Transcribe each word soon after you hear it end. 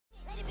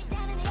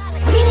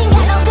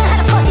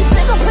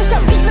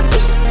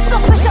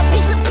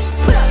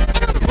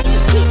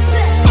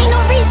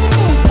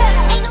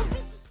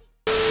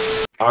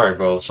Alright,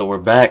 bro, so we're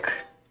back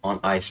on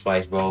Ice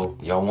Spice, bro.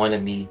 Y'all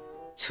wanted me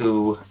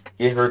to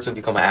get her to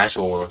become an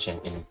actual world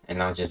champion and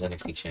not just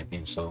NXT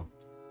champion, so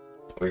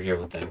we're here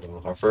with that,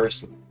 bro. Our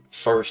first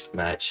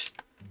match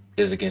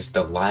is against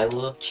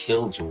Delilah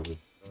Killjoy.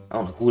 I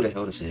don't know who the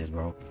hell this is,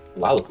 bro.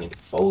 Delilah finna get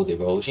folded,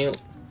 bro.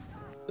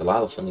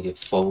 Delilah finna get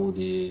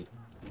folded.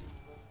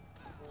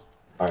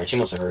 Alright, she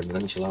must have heard me.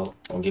 Let me chill out.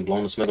 Don't get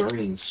blown to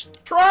smithereens.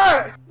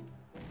 Try!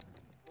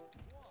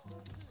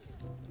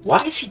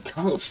 Why is he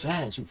coming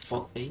fast, you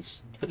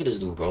fuckface? Look at this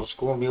dude, bro.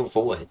 Scoring me over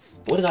for what?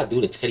 What did I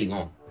do to Teddy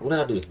Long? What did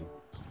I do to him?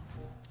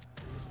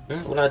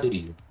 What did I do to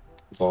you?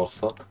 Bald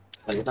fuck.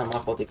 Like, it's not my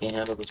fault they can't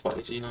handle the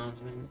spikes, you know what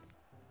I mean?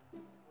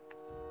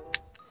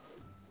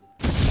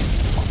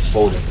 I'm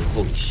folding, bro.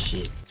 Holy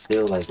shit.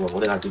 Still, like, bro, what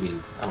did I do to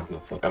you? I don't give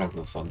a fuck. I don't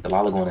give a fuck.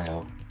 Delilah going to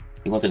hell.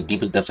 You went to the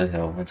deepest depths of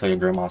hell until your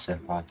grandma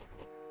said hi.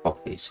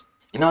 Fuckface.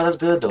 You know, that's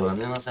good, though. I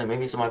mean, I'm saying,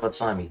 maybe somebody about to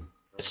sign me.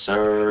 Yes,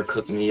 sir.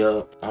 Cook me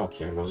up. I don't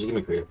care, bro. Just give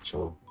me creative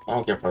control. I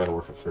don't care if I gotta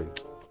work for free.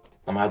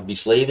 I'm gonna have to be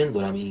slaving,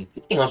 but I mean,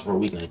 1,500 for a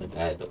week not even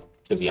bad, though.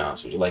 To be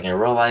honest with you. Like, in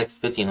real life,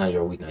 1,500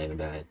 a week not even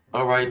bad.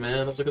 Alright,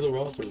 man. Let's look at the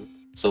roster.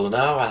 So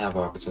now I have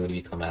an opportunity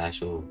to become an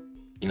actual,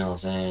 you know what I'm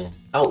saying?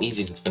 How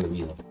easy is it gonna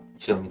be, though? You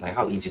feel me? Like,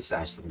 how easy is it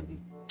actually gonna be?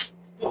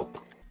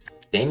 Fuck.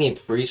 Damian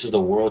Priest is the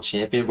world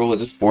champion, bro. Is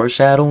this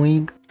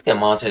foreshadowing? Look at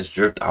Montez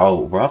drift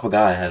out, bro. I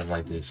forgot I had him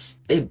like this.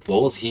 They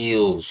both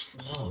heels.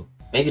 Fuck.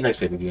 Maybe next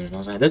pay-per-view, you know what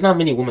I'm saying? There's not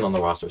many women on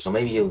the roster, so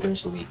maybe I'll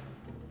eventually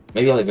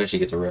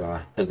get to Red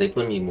Eye. Because they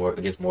put me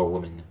against more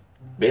women.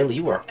 Bailey,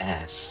 you are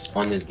ass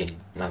on this game.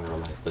 Not in real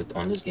life, but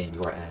on this game,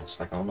 you are ass.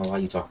 Like, I don't know why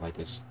you talk like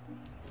this.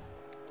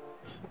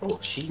 Bro,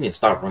 she didn't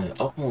stop running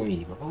up on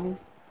me, bro.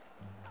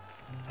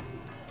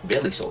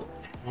 Bailey so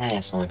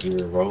ass on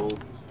here, bro.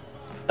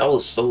 That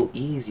was so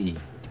easy.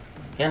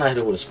 And I hit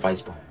her with a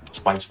spice rack.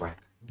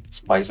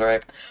 Spice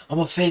rack. I'm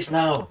a face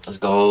now. Let's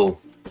go.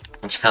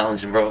 I'm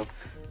challenging, bro.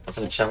 I'm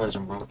gonna challenge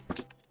him, bro.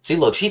 See,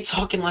 look, she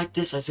talking like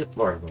this as if,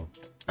 alright, bro.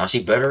 Now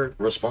she better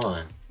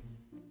respond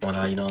when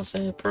I, you know what I'm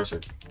saying, press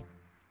her.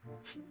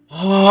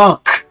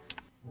 Fuck!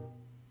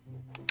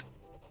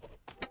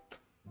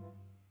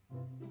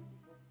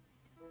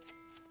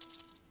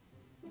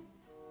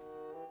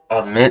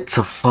 I meant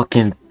to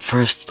fucking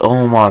first.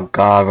 Oh my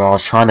god, bro. I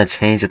was trying to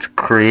change it to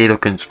creative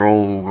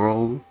control,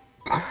 bro.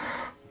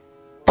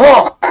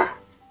 Fuck!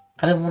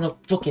 I didn't want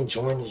to fucking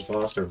join this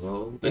roster,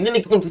 bro. And then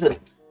they couldn't do that.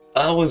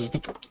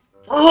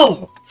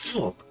 Oh,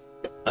 fuck.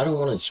 I don't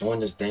want to join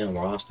this damn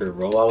roster,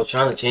 bro. I was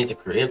trying to change the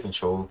creative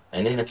control,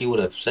 and then if you would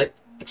have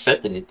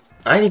accepted it,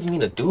 I didn't even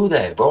mean to do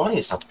that, bro. I need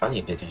to stop. I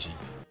need to pay attention.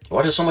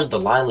 Why there's so much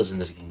Delilahs in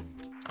this game?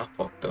 I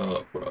fucked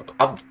up, bro.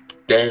 I'm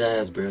dead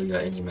ass barely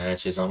got any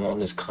matches. I'm on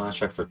this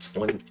contract for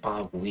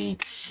 25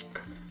 weeks.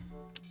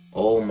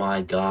 Oh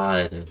my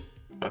god.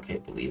 I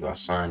can't believe I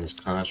signed this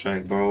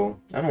contract, bro.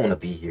 I don't want to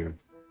be here.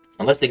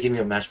 Unless they give me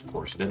a match, of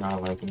course. They're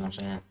not like, you know what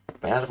I'm saying?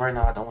 But as of right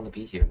now, I don't want to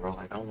be here, bro.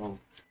 Like, I don't know.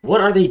 What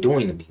are they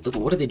doing to me? Look,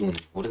 what are they doing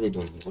to me? What are they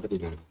doing to me? What are they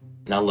doing to me?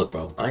 Now, look,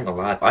 bro. I ain't gonna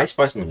lie. If Ice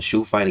Spice won a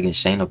shoe fight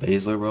against Shayna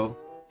Baszler, bro.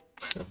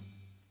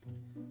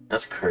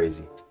 That's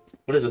crazy.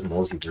 What is this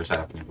multiverse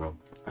happening, bro?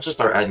 I should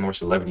start adding more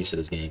celebrities to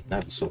this game.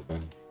 That'd be so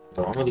funny.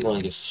 Bro, I'm really going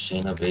to get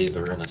Shayna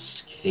Baszler in a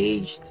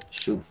caged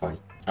shoe fight.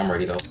 I'm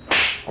ready, though.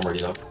 I'm ready,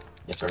 though.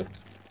 Yes, sir.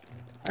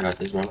 I got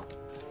this, bro.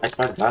 I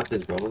got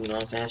this, bro. You know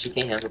what I'm saying? She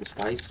can't handle the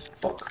spice.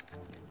 Fuck.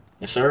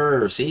 Yes,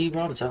 sir. See,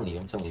 bro? I'm telling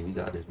you. We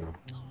got this, bro.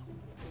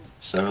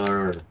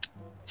 Sir.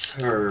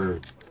 Sir.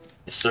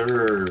 Yes,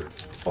 sir.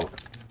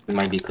 Fuck. We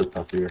might be cooked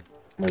up here.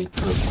 Might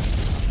be cooked.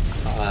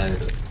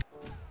 God.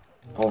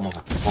 Oh my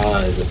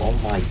god. Oh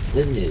my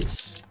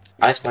goodness.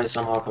 Ice Spice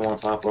somehow come on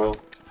top, bro.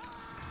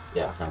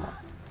 Yeah, never mind.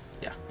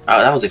 Yeah.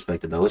 That was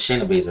expected, though. It's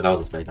Shayna Baszler. That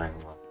was expected. I ain't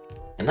gonna lie.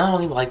 And I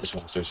don't even like this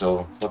roster,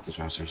 so fuck this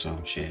roster, so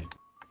shit.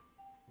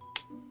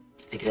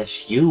 I think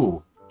that's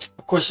you.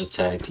 Of course it's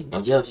a tag team.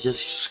 Oh, yeah,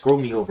 just screw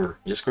me over.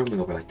 Just screw me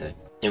over like that.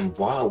 And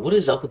wow, what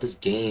is up with this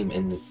game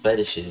and the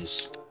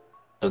fetishes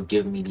of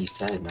giving me these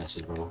tag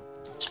matches, bro?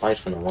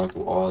 Spice finna run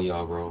through all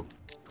y'all, bro.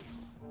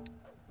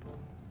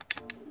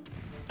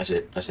 That's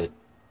it. That's it.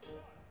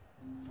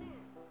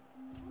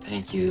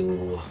 Thank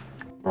you.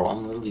 Bro,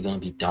 I'm literally gonna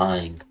be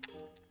dying.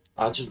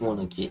 I just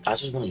wanna get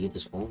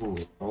this over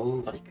with,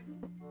 bro. Like,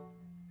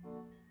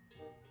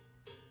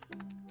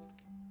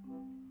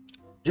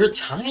 you're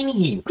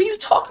tiny. What are you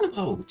talking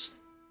about?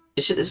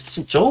 Is this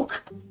a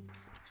joke?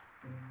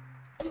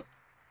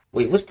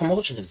 Wait, what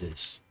promotion is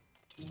this?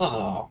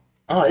 Oh,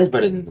 it's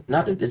better than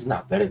it's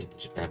not better than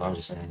Japan, but I'm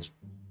just saying it's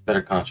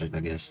better contract, I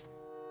guess.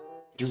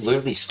 You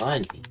literally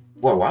signed me.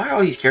 Bro, why are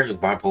all these characters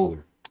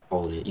bipolar?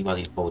 Folded. You about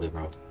to get folded,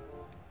 bro.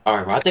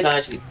 Alright, bro. I think I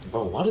actually,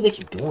 bro. Why do they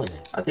keep doing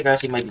that? I think I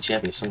actually might be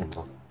champion soon,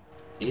 bro.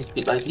 These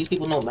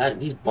people don't match.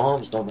 These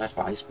bombs don't match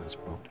for Ice Spice,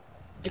 bro.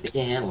 Like, they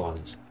can't handle all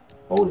this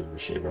folded and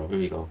shit, bro. Here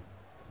we go.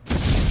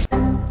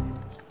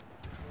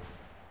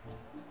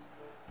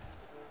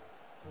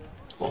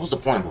 What was the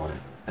point about it?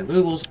 Like,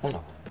 really, what was the point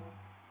of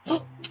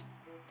it?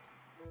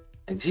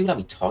 Like, see what I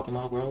be talking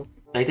about, bro?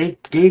 Like, they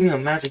gave me a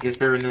match against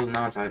her and it was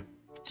non-type.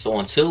 So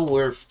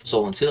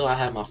until I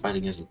have my fight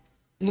against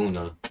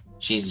Luna.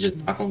 She's just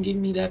not gonna give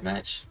me that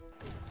match.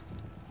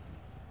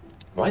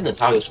 Why is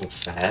Natalia so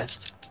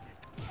fast?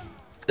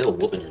 Still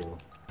whooping her though.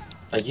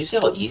 Like, you see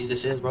how easy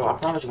this is, bro? I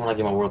promise you when I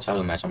get my world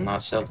title match, I'm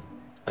not selling.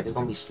 Like, it's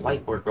gonna be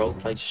slight work, bro.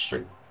 Like,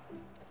 straight.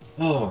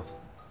 Oh.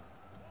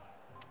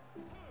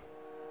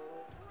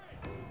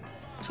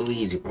 Too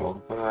easy, bro.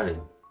 Fuck out of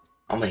here.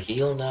 I'm a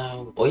heel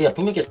now. Oh, yeah,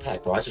 put me against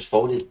Pac, bro. I just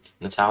folded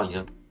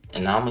Natalia,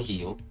 and now I'm a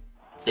heel.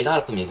 They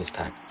gotta put me against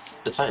Pac.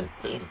 The title.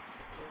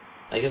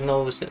 Like, there's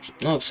no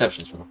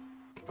exceptions, bro.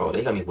 Bro,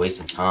 they got me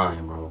wasting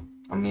time, bro.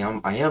 I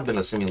mean, I am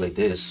gonna simulate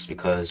this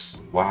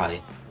because why?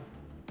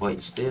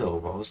 But still,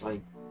 bro, it's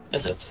like,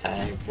 it's a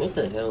tag. What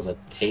the hell is a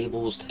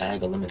tables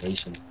tag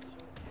elimination?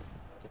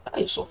 That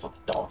is so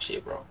fucking dog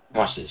shit, bro.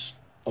 Watch this.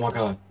 Oh my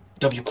god.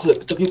 W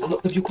clip, W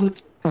clip, W clip.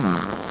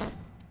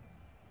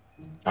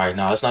 Alright,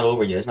 nah, it's not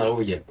over yet. It's not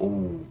over yet.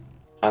 Ooh.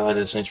 Highlight of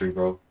the century,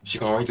 bro. She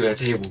going right through that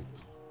table.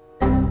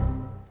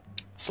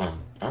 Son,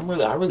 I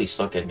really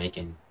suck at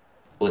making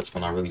clips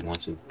when I really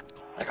want to.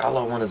 Like, all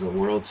I want is a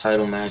world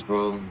title match,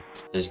 bro.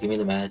 Just give me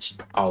the match.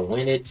 I'll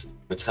win it,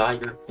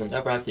 retire, and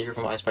never have to hear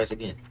from Ice Spice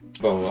again.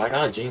 Bro, like,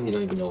 I genuinely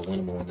don't even know when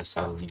I'm gonna win this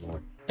title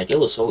anymore. Like, it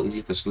was so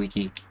easy for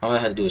Sleeky. All I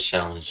had to do was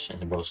challenge,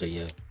 and bro said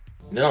yeah.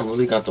 And then I'm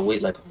really gonna have to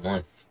wait like a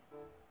month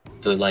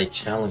to, like,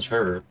 challenge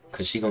her,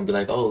 because she gonna be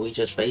like, oh, we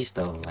just faced,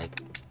 though. Like,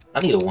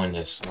 I need to win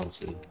this,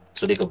 honestly,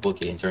 so they could book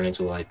it and turn it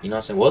into, like, you know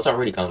what I'm saying? Well, it's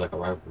already kind of like a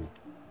rivalry.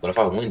 But if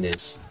I win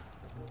this,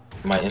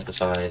 it might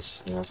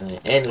emphasize, you know what I'm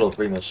saying? And it'll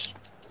pretty much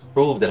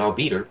prove that I'll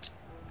beat her.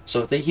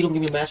 So if he don't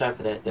give me a match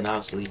after that, then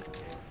obviously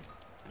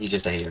he's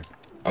just a hater.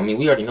 I mean,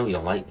 we already know he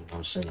don't like me.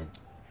 I'm just saying,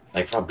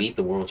 like, if I beat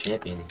the world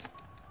champion,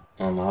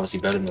 I'm obviously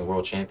better than the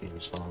world champion.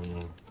 So I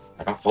mean,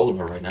 like, I'm folding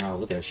her right now.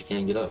 Look at her, she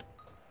can't get up.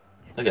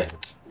 Look at her.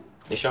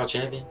 This y'all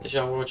champion? This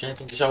y'all world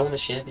champion? This y'all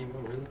women's champion,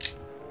 bro? Really?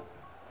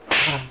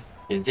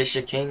 Is this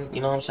your king?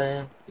 You know what I'm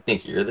saying? You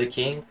think you're the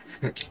king?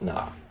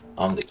 Nah,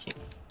 I'm the king.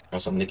 On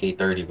some Mdickie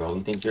 30, bro.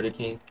 You think you're the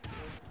king?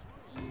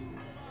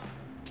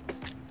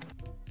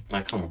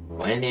 Like, come on,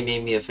 bro. And they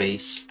made me a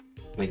face.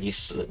 Like, they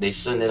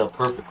set it up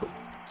perfectly.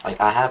 Like,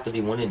 I have to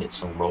be winning it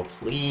soon, bro.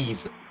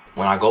 Please.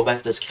 When I go back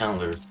to this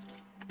calendar,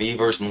 B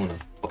versus Luna,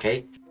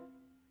 okay?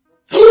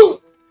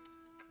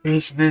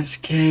 Christmas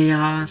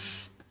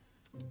chaos.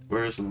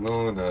 Where's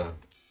Luna?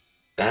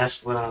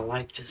 That's what I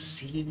like to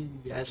see.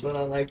 That's what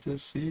I like to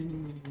see.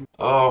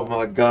 Oh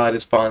my god,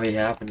 it's finally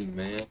happening,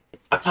 man.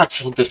 If I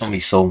choke this, I'm gonna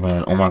be so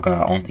mad. Oh my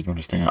god, I don't think you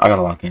understand. I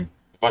gotta lock in.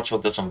 If I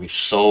choke this, I'm gonna be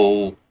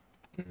so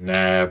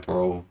mad,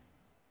 bro.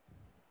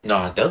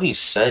 Nah, they'll be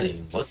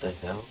setting. What the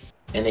hell?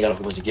 And they got a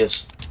whole bunch of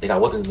gifts. They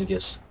got weapons in the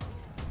gifts.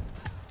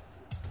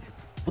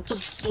 What the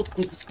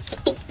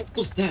fuck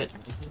was that?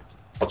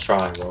 I'll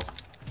try, bro.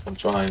 I'm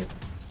trying.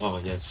 Oh,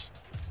 yes.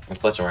 I'm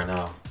clutching right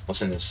now.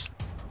 What's in this?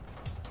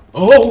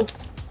 Oh!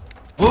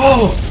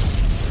 Oh!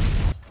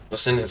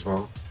 What's in this,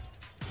 bro?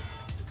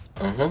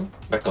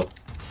 Back up.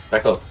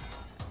 Back up.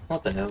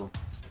 What the hell?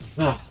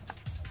 Ah.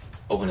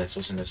 Open this.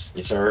 What's in this?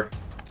 Yes, sir.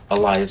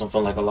 Elias. I'm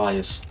feeling like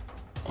Elias.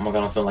 Oh my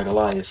god, I'm feeling like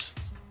Elias.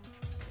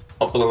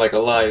 I'm feeling like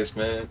Elias,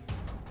 man.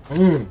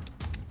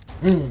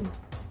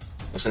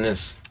 What's in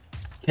this?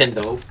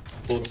 Kendo.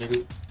 Little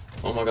nigga.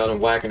 Oh my god,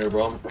 I'm whacking her,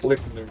 bro. I'm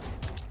clicking her.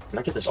 Can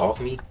I get this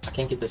off me? I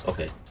can't get this.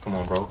 Okay, come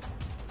on, bro.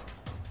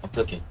 I'm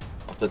cooking.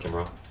 I'm cooking,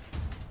 bro.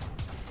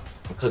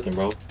 I'm cooking,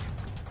 bro.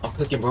 I'm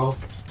cooking, bro.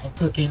 I'm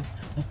cooking.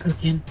 I'm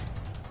cooking.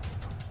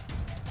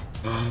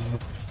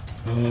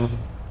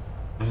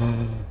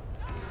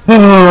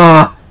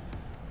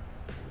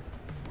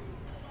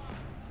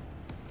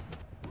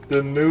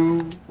 The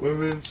new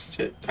women's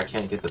I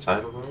can't get the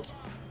title, bro.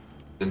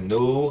 The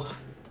new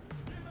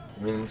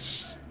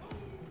women's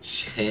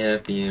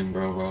champion,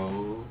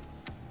 bro.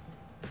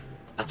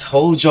 I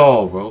told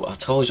y'all, bro. I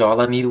told y'all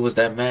all I needed was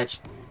that match,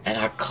 and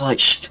I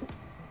clutched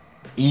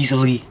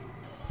easily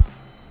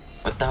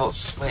without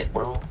sweat,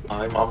 bro.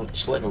 I'm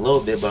sweating a little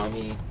bit, but I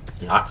mean,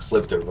 I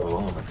clipped her, bro.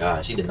 Oh my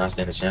god, she did not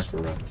stand a chance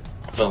for her.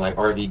 I'm feeling like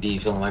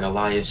RVD, feeling like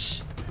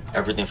Elias,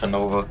 everything for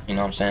Nova. You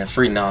know what I'm saying?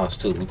 Free Nas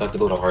too. We about to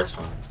go to hard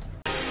time.